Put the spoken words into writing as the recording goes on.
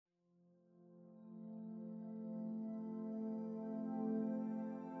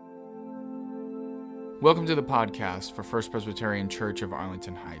Welcome to the podcast for First Presbyterian Church of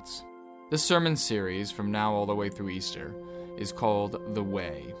Arlington Heights. This sermon series, from now all the way through Easter, is called The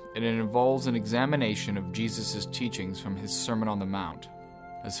Way, and it involves an examination of Jesus' teachings from his Sermon on the Mount,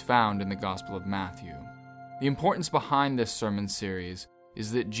 as found in the Gospel of Matthew. The importance behind this sermon series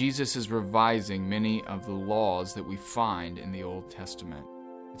is that Jesus is revising many of the laws that we find in the Old Testament.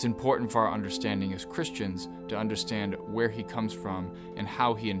 It's important for our understanding as Christians to understand where he comes from and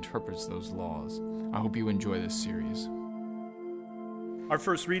how he interprets those laws. I hope you enjoy this series. Our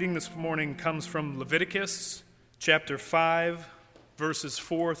first reading this morning comes from Leviticus chapter 5, verses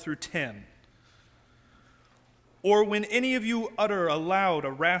 4 through 10. Or when any of you utter aloud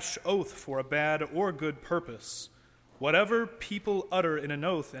a rash oath for a bad or good purpose, whatever people utter in an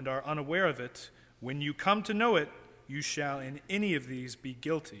oath and are unaware of it, when you come to know it, you shall in any of these be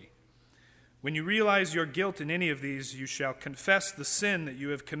guilty. When you realize your guilt in any of these, you shall confess the sin that you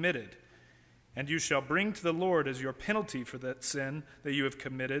have committed, and you shall bring to the Lord as your penalty for that sin that you have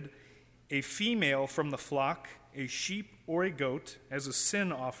committed a female from the flock, a sheep or a goat, as a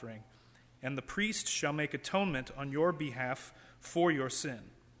sin offering, and the priest shall make atonement on your behalf for your sin.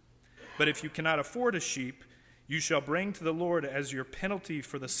 But if you cannot afford a sheep, you shall bring to the Lord as your penalty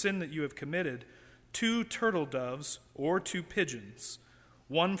for the sin that you have committed 2 turtle doves or 2 pigeons,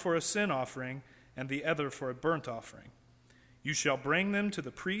 one for a sin offering and the other for a burnt offering. You shall bring them to the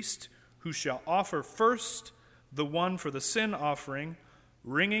priest, who shall offer first the one for the sin offering,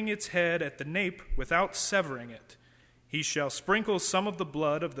 wringing its head at the nape without severing it. He shall sprinkle some of the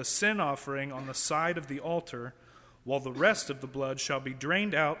blood of the sin offering on the side of the altar, while the rest of the blood shall be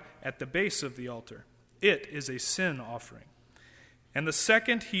drained out at the base of the altar. It is a sin offering. And the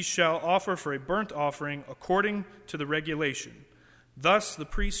second he shall offer for a burnt offering according to the regulation. Thus the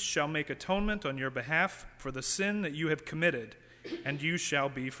priest shall make atonement on your behalf for the sin that you have committed, and you shall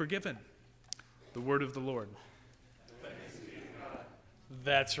be forgiven. The word of the Lord. Thanks be to God.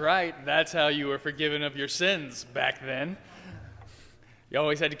 That's right. That's how you were forgiven of your sins back then. You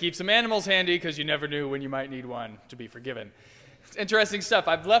always had to keep some animals handy because you never knew when you might need one to be forgiven. It's interesting stuff.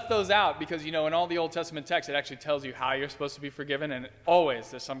 I've left those out because, in all the Old Testament texts, it actually tells you how you're supposed to be forgiven, and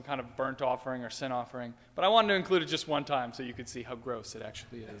always there's some kind of burnt offering or sin offering. But I wanted to include it just one time so you could see how gross it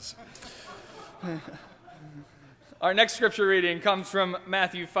actually is. Our next scripture reading comes from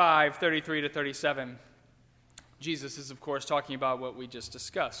Matthew 5, 33 to 37. Jesus is, of course, talking about what we just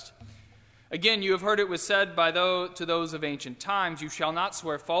discussed. Again, you have heard it was said to those of ancient times, you shall not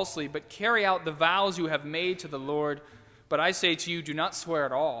swear falsely, but carry out the vows you have made to the Lord. But I say to you, do not swear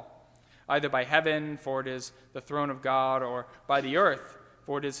at all, either by heaven, for it is the throne of God, or by the earth,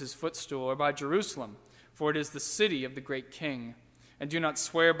 for it is his footstool, or by Jerusalem, for it is the city of the great king. And do not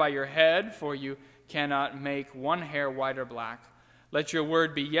swear by your head, for you cannot make one hair white or black. Let your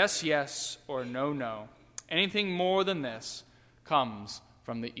word be yes, yes, or no, no. Anything more than this comes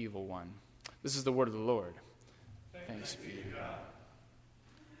from the evil one. This is the word of the Lord. Thanks be to God.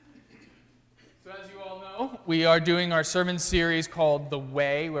 So as you all know, we are doing our sermon series called The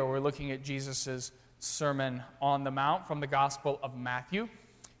Way, where we're looking at Jesus' Sermon on the Mount from the Gospel of Matthew.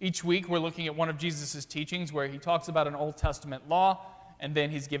 Each week we're looking at one of Jesus' teachings where he talks about an Old Testament law, and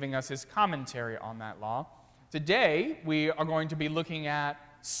then he's giving us his commentary on that law. Today, we are going to be looking at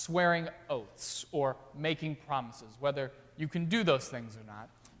swearing oaths or making promises, whether you can do those things or not.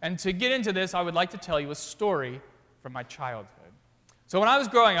 And to get into this, I would like to tell you a story from my childhood. So when I was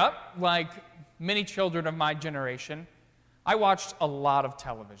growing up, like many children of my generation, I watched a lot of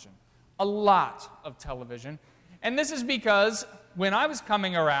television. A lot of television. And this is because when I was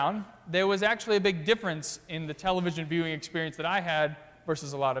coming around, there was actually a big difference in the television viewing experience that I had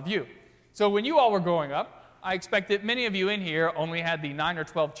versus a lot of you. So when you all were growing up, I expect that many of you in here only had the 9 or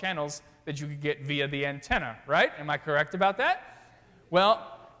 12 channels that you could get via the antenna, right? Am I correct about that?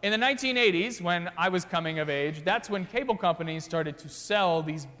 Well, in the 1980s, when I was coming of age, that's when cable companies started to sell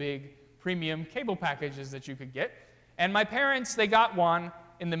these big premium cable packages that you could get. And my parents, they got one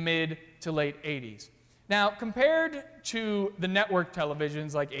in the mid to late 80s. Now, compared to the network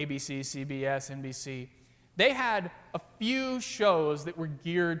televisions like ABC, CBS, NBC, they had a few shows that were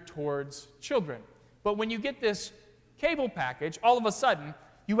geared towards children. But when you get this cable package, all of a sudden,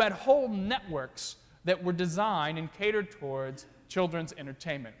 you had whole networks that were designed and catered towards children's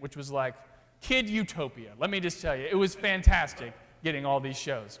entertainment, which was like kid utopia. Let me just tell you, it was fantastic getting all these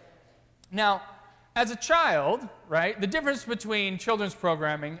shows. Now, as a child, right, the difference between children's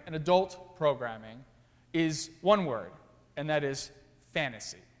programming and adult programming is one word, and that is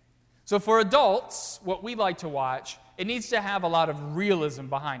fantasy. So for adults, what we like to watch, it needs to have a lot of realism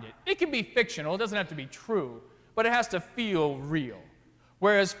behind it. It can be fictional, it doesn't have to be true, but it has to feel real.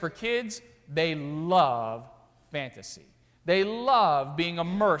 Whereas for kids, they love fantasy. They love being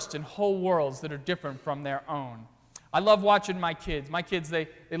immersed in whole worlds that are different from their own. I love watching my kids. My kids, they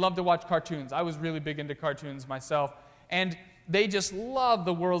love to watch cartoons. I was really big into cartoons myself. And they just love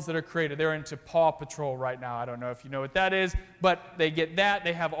the worlds that are created. They're into Paw Patrol right now. I don't know if you know what that is, but they get that.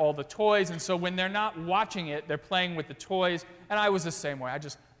 They have all the toys. And so when they're not watching it, they're playing with the toys. And I was the same way. I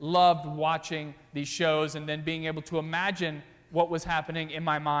just loved watching these shows and then being able to imagine what was happening in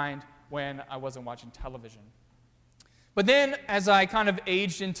my mind when I wasn't watching television. But then as I kind of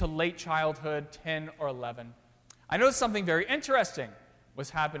aged into late childhood, 10 or 11, I noticed something very interesting was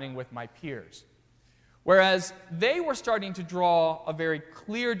happening with my peers. Whereas they were starting to draw a very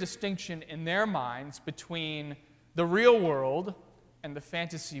clear distinction in their minds between the real world and the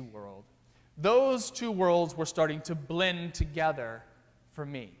fantasy world. Those two worlds were starting to blend together for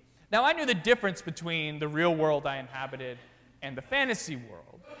me. Now, I knew the difference between the real world I inhabited and the fantasy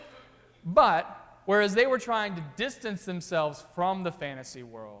world. But whereas they were trying to distance themselves from the fantasy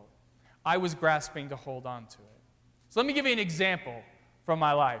world, I was grasping to hold on to it. So let me give you an example from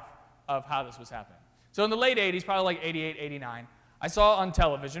my life of how this was happening. So in the late 80s, probably like 88, 89, I saw on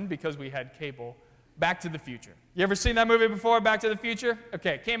television, because we had cable, Back to the Future. You ever seen that movie before, Back to the Future?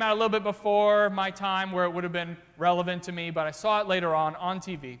 Okay, it came out a little bit before my time where it would have been relevant to me, but I saw it later on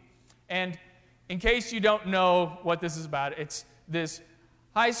TV. And in case you don't know what this is about, it's this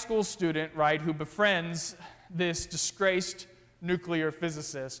high school student, right, who befriends this disgraced nuclear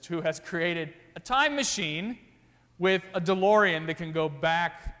physicist who has created a time machine with a DeLorean that can go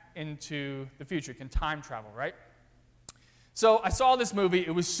back into the future, can time travel, right? So I saw this movie. It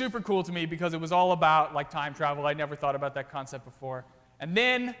was super cool to me because it was all about like time travel. I never thought about that concept before. And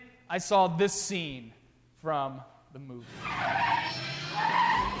then I saw this scene from the movie.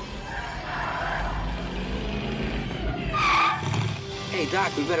 Hey,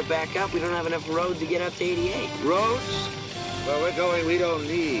 Doc, we better back up. We don't have enough road to get up to 88. Roads? Where we're going, we don't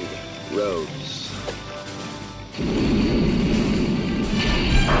need roads.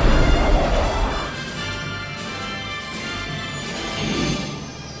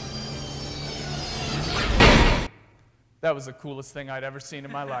 That was the coolest thing I'd ever seen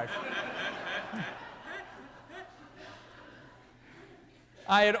in my life.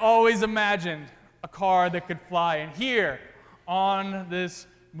 I had always imagined a car that could fly, and here, on this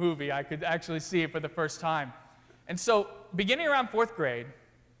movie, I could actually see it for the first time. And so, beginning around 4th grade,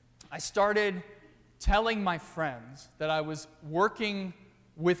 I started telling my friends that I was working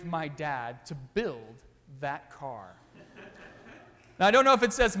with my dad to build that car. Now, I don't know if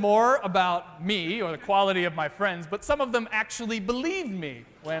it says more about me or the quality of my friends, but some of them actually believed me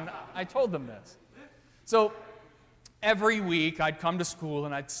when I told them this. So every week I'd come to school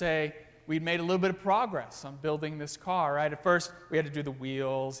and I'd say we'd made a little bit of progress on building this car, right? At first we had to do the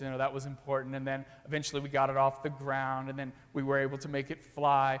wheels, that was important, and then eventually we got it off the ground, and then we were able to make it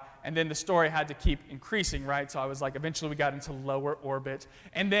fly, and then the story had to keep increasing, right? So I was like, eventually we got into lower orbit,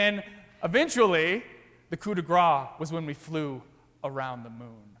 and then eventually the coup de grace was when we flew around the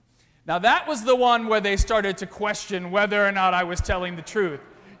moon. Now that was the one where they started to question whether or not I was telling the truth.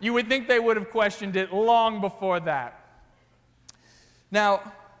 You would think they would have questioned it long before that.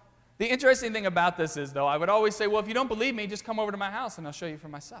 Now, the interesting thing about this is, though, I would always say, well, if you don't believe me, just come over to my house and I'll show you for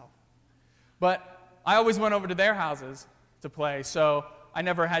myself. But I always went over to their houses to play, so I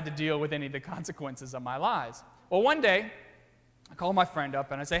never had to deal with any of the consequences of my lies. Well, one day, I call my friend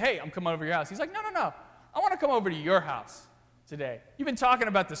up and I say, hey, I'm coming over to your house. He's like, no, I want to come over to your house today. You've been talking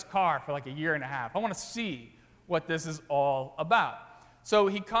about this car for like a year and a half. I want to see what this is all about. So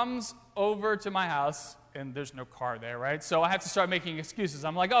he comes over to my house, and there's no car there, right? So I have to start making excuses.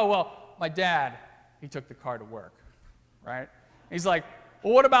 I'm like, oh, well, my dad, he took the car to work, right? He's like,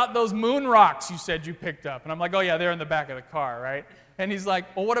 well, what about those moon rocks you said you picked up? And I'm like, oh, yeah, they're in the back of the car, right? And he's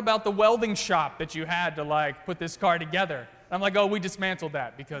like, well, what about the welding shop that you had to, put this car together? And I'm like, oh, we dismantled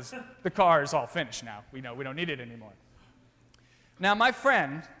that because the car is all finished now. We don't need it anymore. Now, my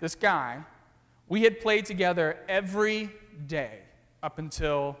friend, this guy, we had played together every day up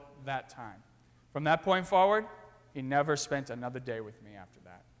until that time. From that point forward, he never spent another day with me after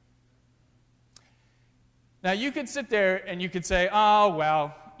that. Now, you could sit there and you could say, oh,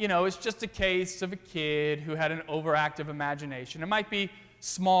 well, it's just a case of a kid who had an overactive imagination. It might be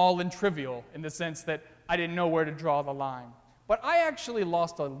small and trivial in the sense that I didn't know where to draw the line. But I actually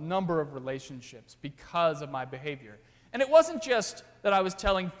lost a number of relationships because of my behavior. And it wasn't just that I was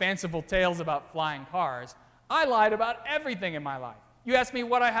telling fanciful tales about flying cars. I lied about everything in my life. You asked me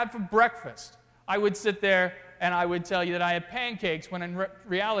what I had for breakfast. I would sit there and I would tell you that I had pancakes when in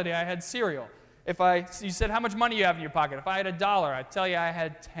reality I had cereal. You said, how much money you have in your pocket? If I had $1, I'd tell you I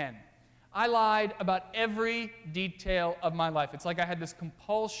had 10. I lied about every detail of my life. It's like I had this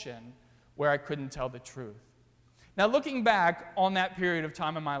compulsion where I couldn't tell the truth. Now, looking back on that period of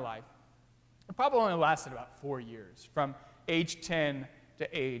time in my life, it probably only lasted about 4 years, from age 10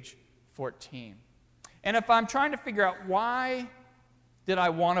 to age 14. And if I'm trying to figure out why did I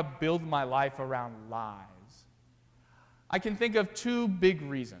want to build my life around lies, I can think of two big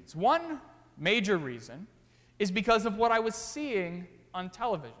reasons. One major reason is because of what I was seeing on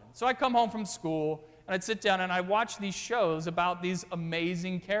television. So I'd come home from school, and I'd sit down and I'd watch these shows about these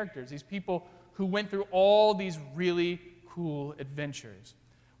amazing characters, these people who went through all these really cool adventures.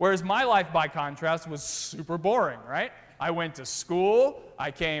 Whereas my life, by contrast, was super boring, right? I went to school,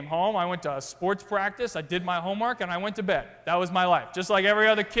 I came home, I went to a sports practice, I did my homework, and I went to bed. That was my life, just like every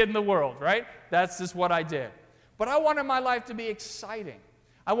other kid in the world, right? That's just what I did. But I wanted my life to be exciting.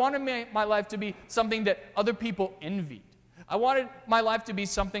 I wanted my life to be something that other people envied. I wanted my life to be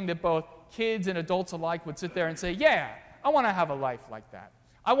something that both kids and adults alike would sit there and say, yeah, I want to have a life like that.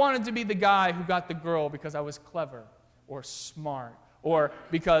 I wanted to be the guy who got the girl because I was clever or smart or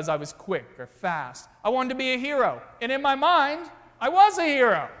because I was quick or fast. I wanted to be a hero. And in my mind, I was a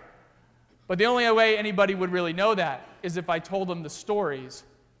hero. But the only way anybody would really know that is if I told them the stories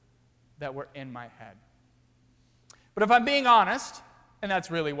that were in my head. But if I'm being honest, and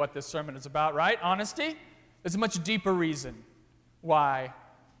that's really what this sermon is about, right? Honesty. There's a much deeper reason why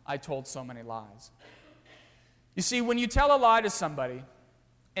I told so many lies. You see, when you tell a lie to somebody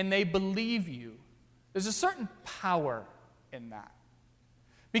and they believe you, there's a certain power in that.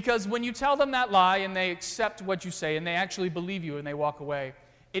 Because when you tell them that lie and they accept what you say and they actually believe you and they walk away,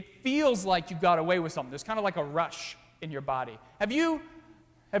 it feels like you got away with something. There's kind of like a rush in your body. Have you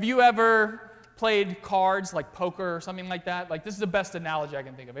ever played cards like poker or something like that? Like, this is the best analogy I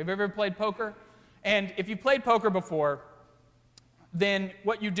can think of. Have you ever played poker? And if you played poker before, then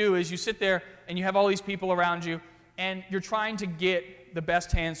what you do is you sit there and you have all these people around you and you're trying to get the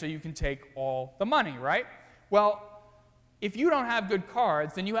best hand so you can take all the money, right? Well, if you don't have good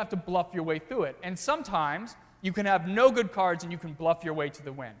cards, then you have to bluff your way through it. And sometimes you can have no good cards and you can bluff your way to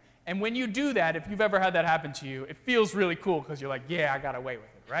the win. And when you do that, if you've ever had that happen to you, it feels really cool because you're like, yeah, I got away with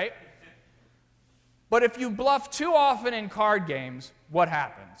it, right? But if you bluff too often in card games, what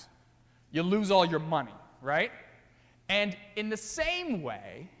happens? You lose all your money, right? And in the same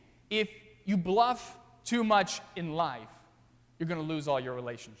way, if you bluff too much in life, you're going to lose all your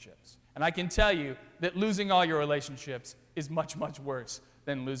relationships. And I can tell you that losing all your relationships is much, much worse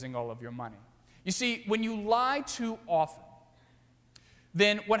than losing all of your money. You see, when you lie too often,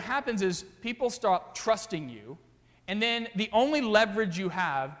 then what happens is people start trusting you, and then the only leverage you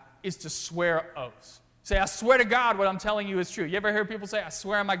have is to swear oaths. Say, I swear to God what I'm telling you is true. You ever hear people say, I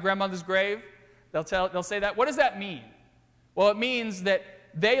swear on my grandmother's grave? They'll say that. What does that mean? Well, it means that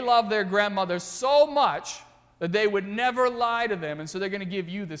they love their grandmother so much that they would never lie to them, and so they're going to give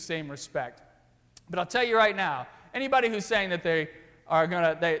you the same respect. But I'll tell you right now, anybody who's saying that they're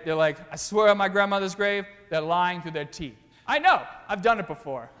like, I swear on my grandmother's grave, they're lying through their teeth. I know. I've done it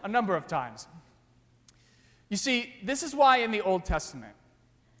before, a number of times. You see, this is why in the Old Testament,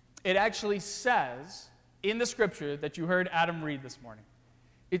 it actually says in the scripture that you heard Adam read this morning,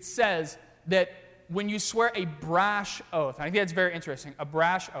 it says that when you swear a brash oath, and I think that's very interesting, a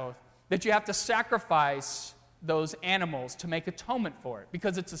brash oath, that you have to sacrifice those animals to make atonement for it,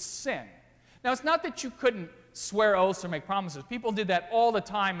 because it's a sin. Now, it's not that you couldn't swear oaths or make promises. People did that all the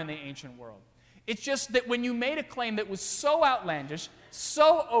time in the ancient world. It's just that when you made a claim that was so outlandish,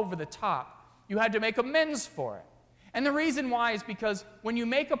 so over the top, you had to make amends for it. And the reason why is because when you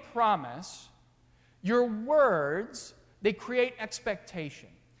make a promise, your words, they create expectation.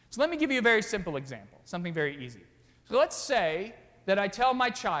 So let me give you a very simple example, something very easy. So let's say that I tell my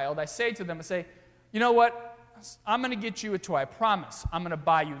child, I say to them, I say, you know what, I'm going to get you a toy. I promise I'm going to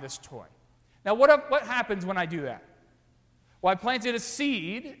buy you this toy. Now, what happens when I do that? Well, I planted a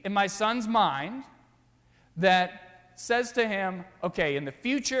seed in my son's mind that says to him, okay, in the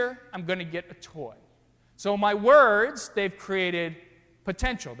future, I'm going to get a toy. So my words, they've created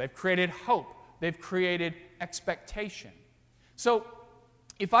potential. They've created hope. They've created expectation. So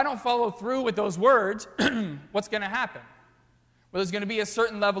if I don't follow through with those words, what's going to happen? Well, there's going to be a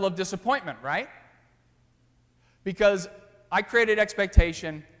certain level of disappointment, right? Because I created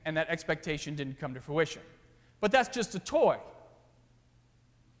expectation, and that expectation didn't come to fruition. But that's just a toy,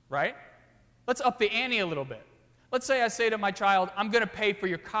 right? Let's up the ante a little bit. Let's say I say to my child, I'm going to pay for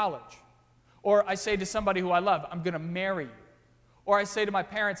your college. Or I say to somebody who I love, I'm going to marry you. Or I say to my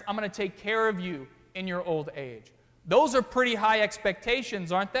parents, I'm going to take care of you in your old age. Those are pretty high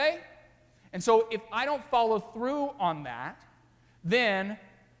expectations, aren't they? And so if I don't follow through on that, then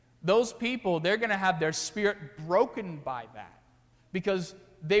those people, they're going to have their spirit broken by that because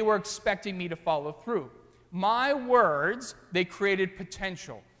they were expecting me to follow through. My words, they created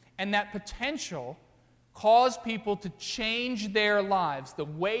potential, and that potential caused people to change their lives, the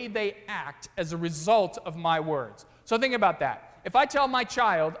way they act as a result of my words. So think about that. If I tell my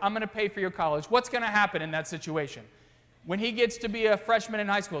child, I'm going to pay for your college, what's going to happen in that situation? When he gets to be a freshman in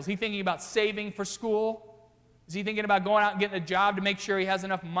high school, is he thinking about saving for school? Is he thinking about going out and getting a job to make sure he has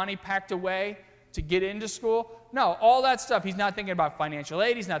enough money packed away to get into school? No, all that stuff. He's not thinking about financial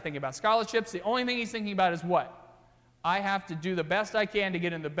aid. He's not thinking about scholarships. The only thing he's thinking about is what? I have to do the best I can to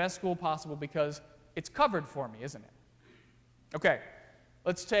get in the best school possible because it's covered for me, isn't it? Okay,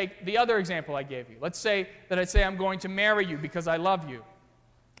 let's take the other example I gave you. Let's say that I say I'm going to marry you because I love you.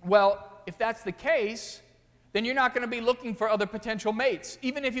 Well, if that's the case, then you're not going to be looking for other potential mates.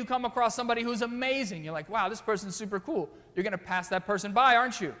 Even if you come across somebody who's amazing, you're like, wow, this person's super cool. You're going to pass that person by,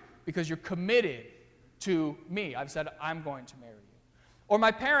 aren't you? Because you're committed to me. I've said, I'm going to marry you. Or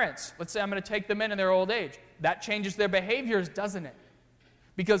my parents, let's say I'm going to take them in their old age. That changes their behaviors, doesn't it?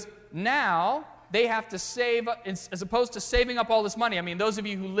 Because now they have to save, as opposed to saving up all this money. I mean, those of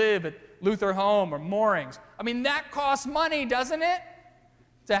you who live at Luther Home or Moorings, I mean, that costs money, doesn't it?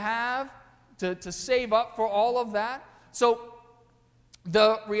 To save up for all of that. So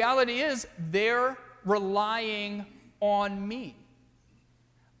the reality is they're relying on me.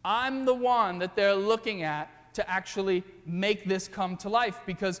 I'm the one that they're looking at to actually make this come to life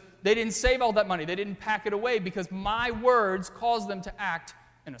because they didn't save all that money. They didn't pack it away because my words caused them to act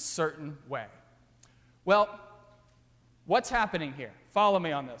in a certain way. Well, what's happening here? Follow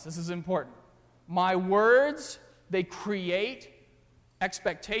me on this. This is important. My words, they create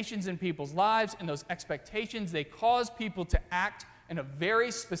expectations in people's lives, and those expectations, they cause people to act in a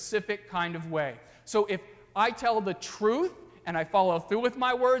very specific kind of way. So if I tell the truth and I follow through with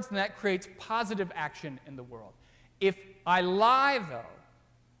my words, then that creates positive action in the world. If I lie, though,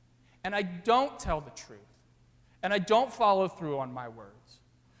 and I don't tell the truth, and I don't follow through on my words,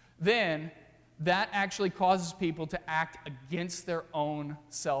 then that actually causes people to act against their own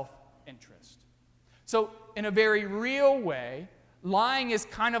self-interest. So in a very real way, lying is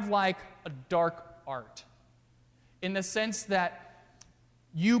kind of like a dark art in the sense that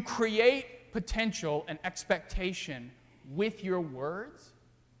you create potential and expectation with your words,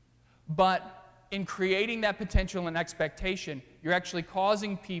 but in creating that potential and expectation, you're actually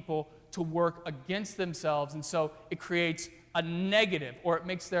causing people to work against themselves, and so it creates a negative, or it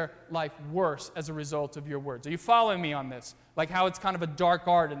makes their life worse as a result of your words. Are you following me on this? Like how it's kind of a dark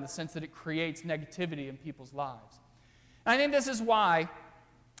art in the sense that it creates negativity in people's lives. And I think this is why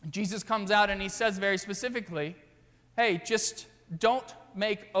Jesus comes out and he says very specifically, hey, just don't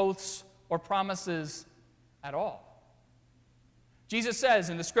make oaths or promises at all. Jesus says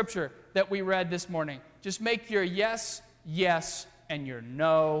in the scripture that we read this morning, just make your yes, yes, and your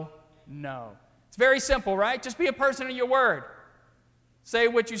no, no. It's very simple, right? Just be a person of your word. Say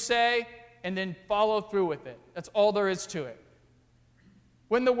what you say, and then follow through with it. That's all there is to it.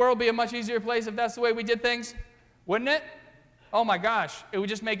 Wouldn't the world be a much easier place if that's the way we did things? Wouldn't it? Oh my gosh, it would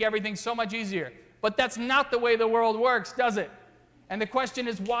just make everything so much easier. But that's not the way the world works, does it? And the question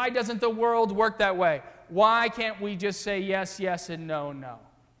is, why doesn't the world work that way? Why can't we just say yes, yes, and no, no?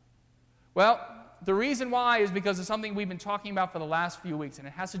 Well, the reason why is because of something we've been talking about for the last few weeks, and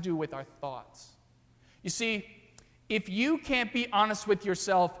it has to do with our thoughts. You see, if you can't be honest with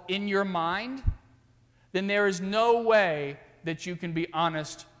yourself in your mind, then there is no way that you can be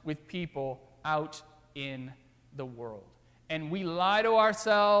honest with people out in the world. And we lie to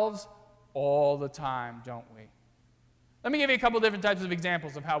ourselves all the time, don't we? Let me give you a couple different types of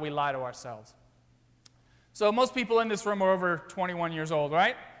examples of how we lie to ourselves. So most people in this room are over 21 years old,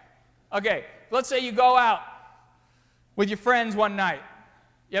 right? Okay, let's say you go out with your friends one night.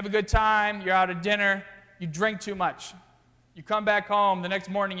 You have a good time, you're out at dinner, you drink too much. You come back home, the next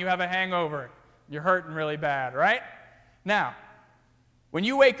morning you have a hangover. You're hurting really bad, right? Now, when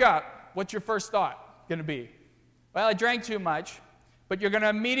you wake up, what's your first thought going to be? Well, I drank too much, but you're going to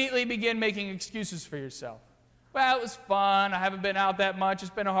immediately begin making excuses for yourself. Well, it was fun, I haven't been out that much,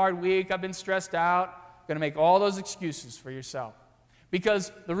 it's been a hard week, I've been stressed out. Going to make all those excuses for yourself.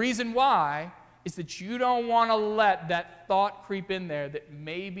 Because the reason why is that you don't want to let that thought creep in there that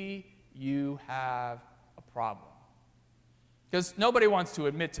maybe you have a problem. Because nobody wants to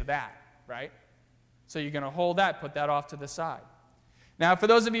admit to that, right? So you're going to hold that, put that off to the side. Now, for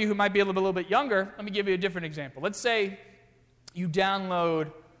those of you who might be a little bit younger, let me give you a different example. Let's say you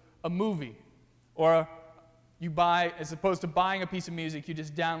download a movie, or you buy, as opposed to buying a piece of music, you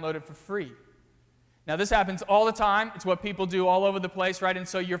just download it for free. Now, this happens all the time. It's what people do all over the place, right? And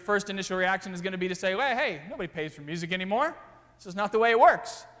so your first initial reaction is going to be to say, well, hey, nobody pays for music anymore. This is not the way it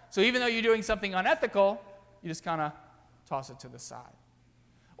works. So even though you're doing something unethical, you just kind of toss it to the side.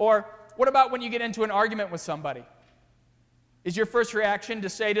 Or what about when you get into an argument with somebody? Is your first reaction to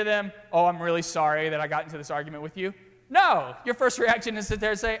say to them, oh, I'm really sorry that I got into this argument with you? No. Your first reaction is to sit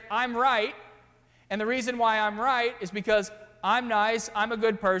there and say, I'm right. And the reason why I'm right is because I'm nice, I'm a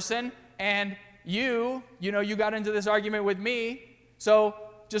good person, and you got into this argument with me, so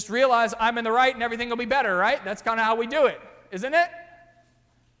just realize I'm in the right and everything will be better, right? That's kind of how we do it, isn't it?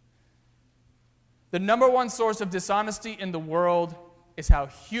 The number one source of dishonesty in the world is how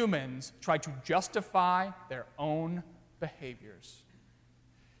humans try to justify their own behaviors.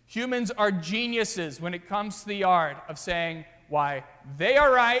 Humans are geniuses when it comes to the art of saying why they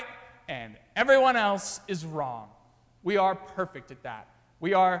are right and everyone else is wrong. We are perfect at that.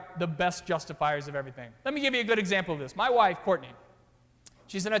 We are the best justifiers of everything. Let me give you a good example of this. My wife, Courtney,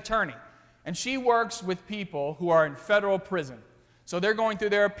 she's an attorney, and she works with people who are in federal prison. So they're going through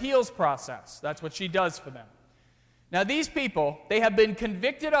their appeals process. That's what she does for them. Now, these people, they have been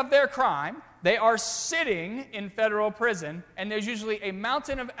convicted of their crime. They are sitting in federal prison, and there's usually a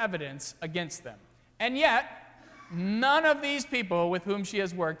mountain of evidence against them. And yet, none of these people with whom she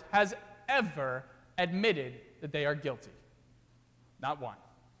has worked has ever admitted that they are guilty. Not one.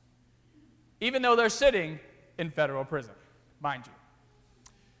 Even though they're sitting in federal prison, mind you.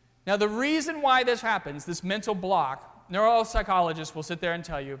 Now, the reason why this happens, this mental block, neuropsychologists will sit there and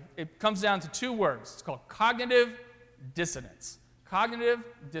tell you, it comes down to two words. It's called cognitive dissonance. Cognitive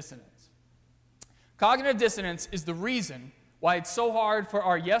dissonance. Cognitive dissonance is the reason why it's so hard for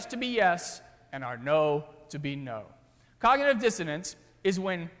our yes to be yes and our no to be no. Cognitive dissonance is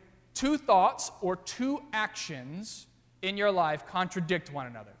when two thoughts or two actions in your life contradict one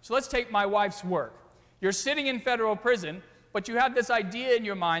another. So let's take my wife's work. You're sitting in federal prison, but you have this idea in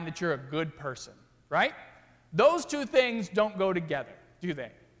your mind that you're a good person, right? Those two things don't go together, do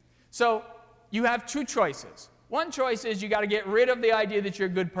they? So you have two choices. One choice is you got to get rid of the idea that you're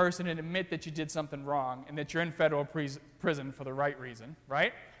a good person and admit that you did something wrong and that you're in federal prison for the right reason,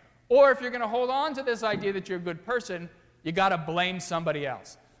 right? Or if you're going to hold on to this idea that you're a good person, you got to blame somebody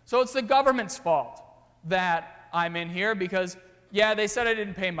else. So it's the government's fault that I'm in here because, yeah, they said I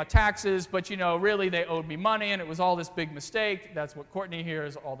didn't pay my taxes, but, really they owed me money and it was all this big mistake. That's what Courtney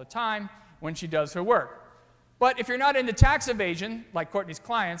hears all the time when she does her work. But if you're not into tax evasion, like Courtney's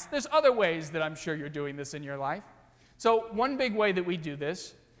clients, there's other ways that I'm sure you're doing this in your life. So one big way that we do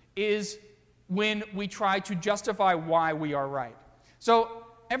this is when we try to justify why we are right. So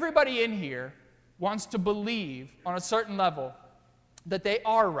everybody in here wants to believe on a certain level that they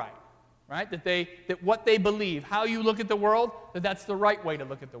are right? That what they believe, how you look at the world, that's the right way to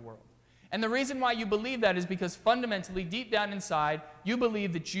look at the world. And the reason why you believe that is because fundamentally, deep down inside, you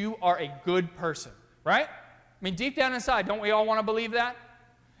believe that you are a good person, right? I mean, deep down inside, don't we all want to believe that?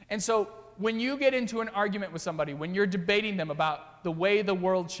 And so when you get into an argument with somebody, when you're debating them about the way the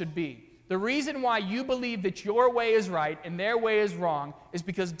world should be, the reason why you believe that your way is right and their way is wrong is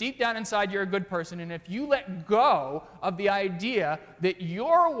because deep down inside you're a good person, and if you let go of the idea that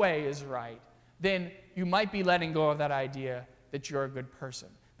your way is right, then you might be letting go of that idea that you're a good person,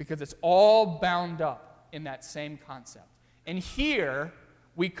 because it's all bound up in that same concept. And here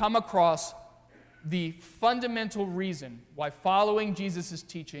we come across the fundamental reason why following Jesus'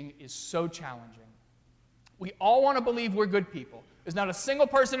 teaching is so challenging. We all want to believe we're good people. There's not a single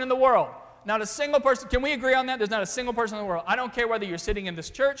person in the world. Not a single person. Can we agree on that? There's not a single person in the world. I don't care whether you're sitting in this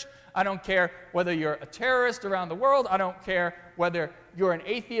church. I don't care whether you're a terrorist around the world. I don't care whether you're an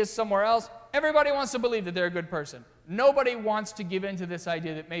atheist somewhere else. Everybody wants to believe that they're a good person. Nobody wants to give in to this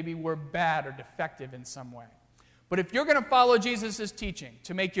idea that maybe we're bad or defective in some way. But if you're going to follow Jesus' teaching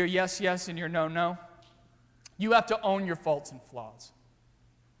to make your yes, yes and your no, no, you have to own your faults and flaws.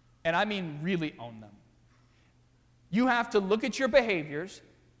 And I mean really own them. You have to look at your behaviors,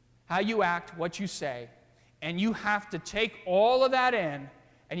 how you act, what you say, and you have to take all of that in,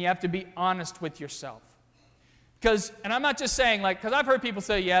 and you have to be honest with yourself. And I'm not just saying, because I've heard people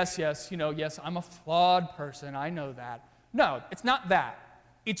say, yes, yes, I'm a flawed person, I know that. No, it's not that.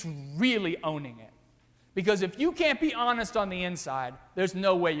 It's really owning it. Because if you can't be honest on the inside, there's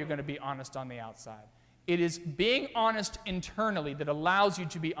no way you're going to be honest on the outside. It is being honest internally that allows you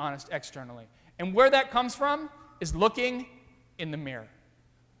to be honest externally. And where that comes from is looking in the mirror.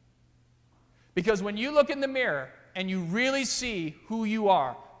 Because when you look in the mirror and you really see who you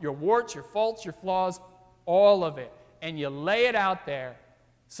are, your warts, your faults, your flaws, all of it, and you lay it out there,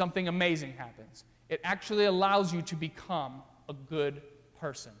 something amazing happens. It actually allows you to become a good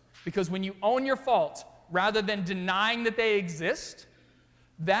person. Because when you own your faults, rather than denying that they exist,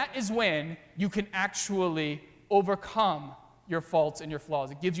 that is when you can actually overcome your faults and your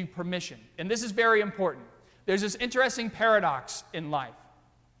flaws. It gives you permission. And this is very important. There's this interesting paradox in life.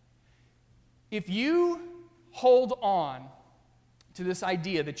 If you hold on to this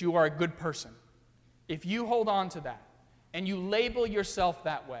idea that you are a good person, if you hold on to that and you label yourself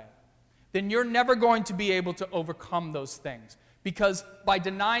that way, then you're never going to be able to overcome those things. Because by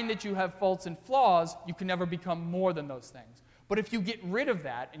denying that you have faults and flaws, you can never become more than those things. But if you get rid of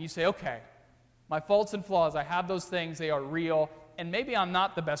that and you say, okay, my faults and flaws, I have those things, they are real, and maybe I'm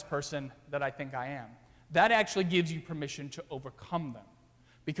not the best person that I think I am, that actually gives you permission to overcome them.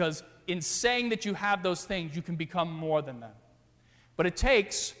 Because in saying that you have those things, you can become more than them. But it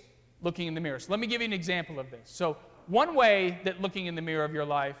takes looking in the mirror. So let me give you an example of this. So one way that looking in the mirror of your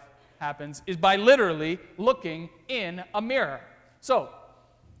life happens is by literally looking in a mirror. So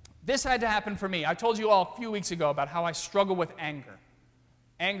this had to happen for me. I told you all a few weeks ago about how I struggle with anger.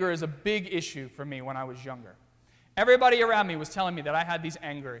 Anger is a big issue for me when I was younger. Everybody around me was telling me that I had these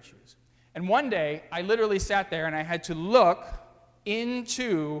anger issues. And one day, I literally sat there and I had to look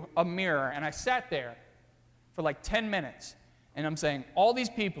into a mirror. And I sat there for like 10 minutes. And I'm saying, all these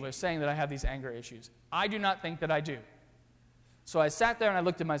people are saying that I have these anger issues. I do not think that I do. So I sat there and I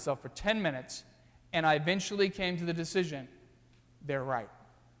looked at myself for 10 minutes. And I eventually came to the decision, they're right.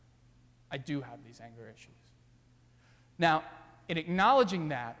 I do have these anger issues. Now, in acknowledging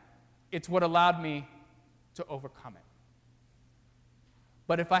that, it's what allowed me to overcome it.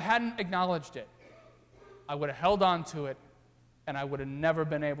 But if I hadn't acknowledged it, I would have held on to it, and I would have never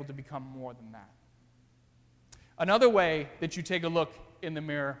been able to become more than that. Another way that you take a look in the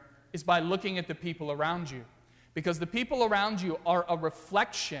mirror is by looking at the people around you, because the people around you are a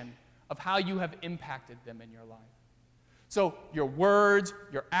reflection of how you have impacted them in your life. So your words,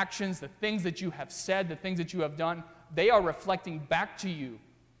 your actions, the things that you have said, the things that you have done, they are reflecting back to you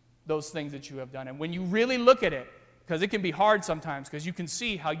those things that you have done. And when you really look at it, because it can be hard sometimes, because you can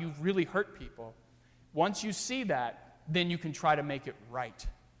see how you've really hurt people, once you see that, then you can try to make it right.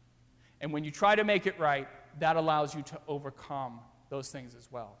 And when you try to make it right, that allows you to overcome those things as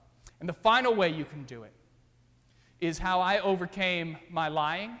well. And the final way you can do it is how I overcame my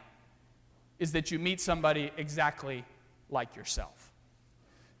lying, is that you meet somebody exactly like yourself.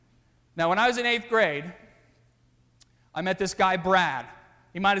 Now, when I was in 8th grade, I met this guy, Brad.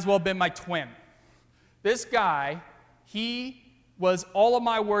 He might as well have been my twin. This guy, he was all of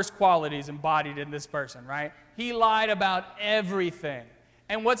my worst qualities embodied in this person, right? He lied about everything.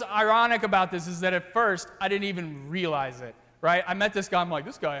 And what's ironic about this is that at first, I didn't even realize it, right? I met this guy, I'm like,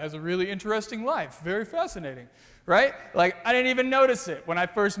 this guy has a really interesting life, very fascinating, right? Like, I didn't even notice it when I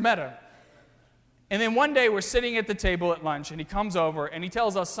first met him. And then one day, we're sitting at the table at lunch, and he comes over, and he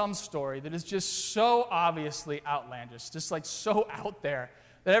tells us some story that is just so obviously outlandish, just like so out there,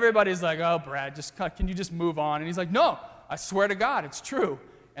 that everybody's like, oh, Brad, can you just move on? And he's like, no, I swear to God, it's true.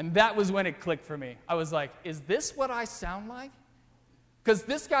 And that was when it clicked for me. I was like, is this what I sound like? Because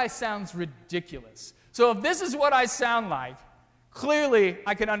this guy sounds ridiculous. So if this is what I sound like, clearly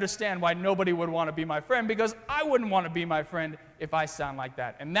I can understand why nobody would want to be my friend, because I wouldn't want to be my friend if I sound like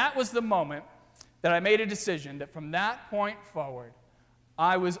that. And that was the moment that I made a decision that from that point forward,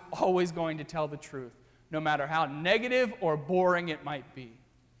 I was always going to tell the truth, no matter how negative or boring it might be.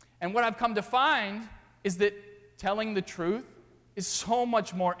 And what I've come to find is that telling the truth is so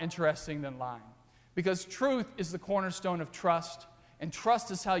much more interesting than lying, because truth is the cornerstone of trust, and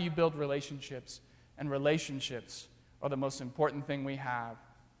trust is how you build relationships, and relationships are the most important thing we have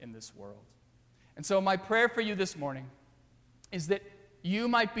in this world. And so my prayer for you this morning is that you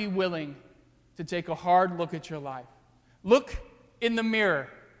might be willing to take a hard look at your life. Look in the mirror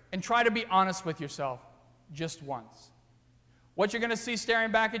and try to be honest with yourself just once. What you're going to see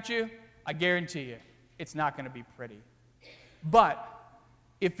staring back at you, I guarantee you, it's not going to be pretty. But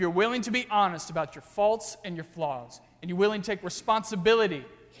if you're willing to be honest about your faults and your flaws, and you're willing to take responsibility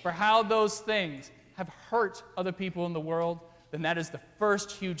for how those things have hurt other people in the world, then that is the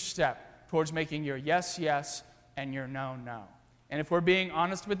first huge step towards making your yes, yes, and your no, no. And if we're being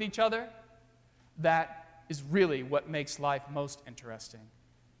honest with each other, that is really what makes life most interesting.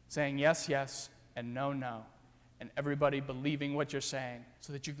 Saying yes, yes, and no, no. And everybody believing what you're saying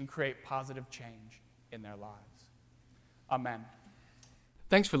so that you can create positive change in their lives. Amen.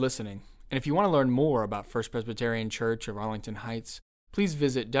 Thanks for listening. And if you want to learn more about First Presbyterian Church of Arlington Heights, please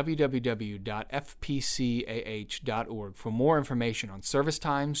visit www.fpcah.org for more information on service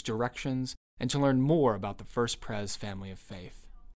times, directions, and to learn more about the First Pres family of faith.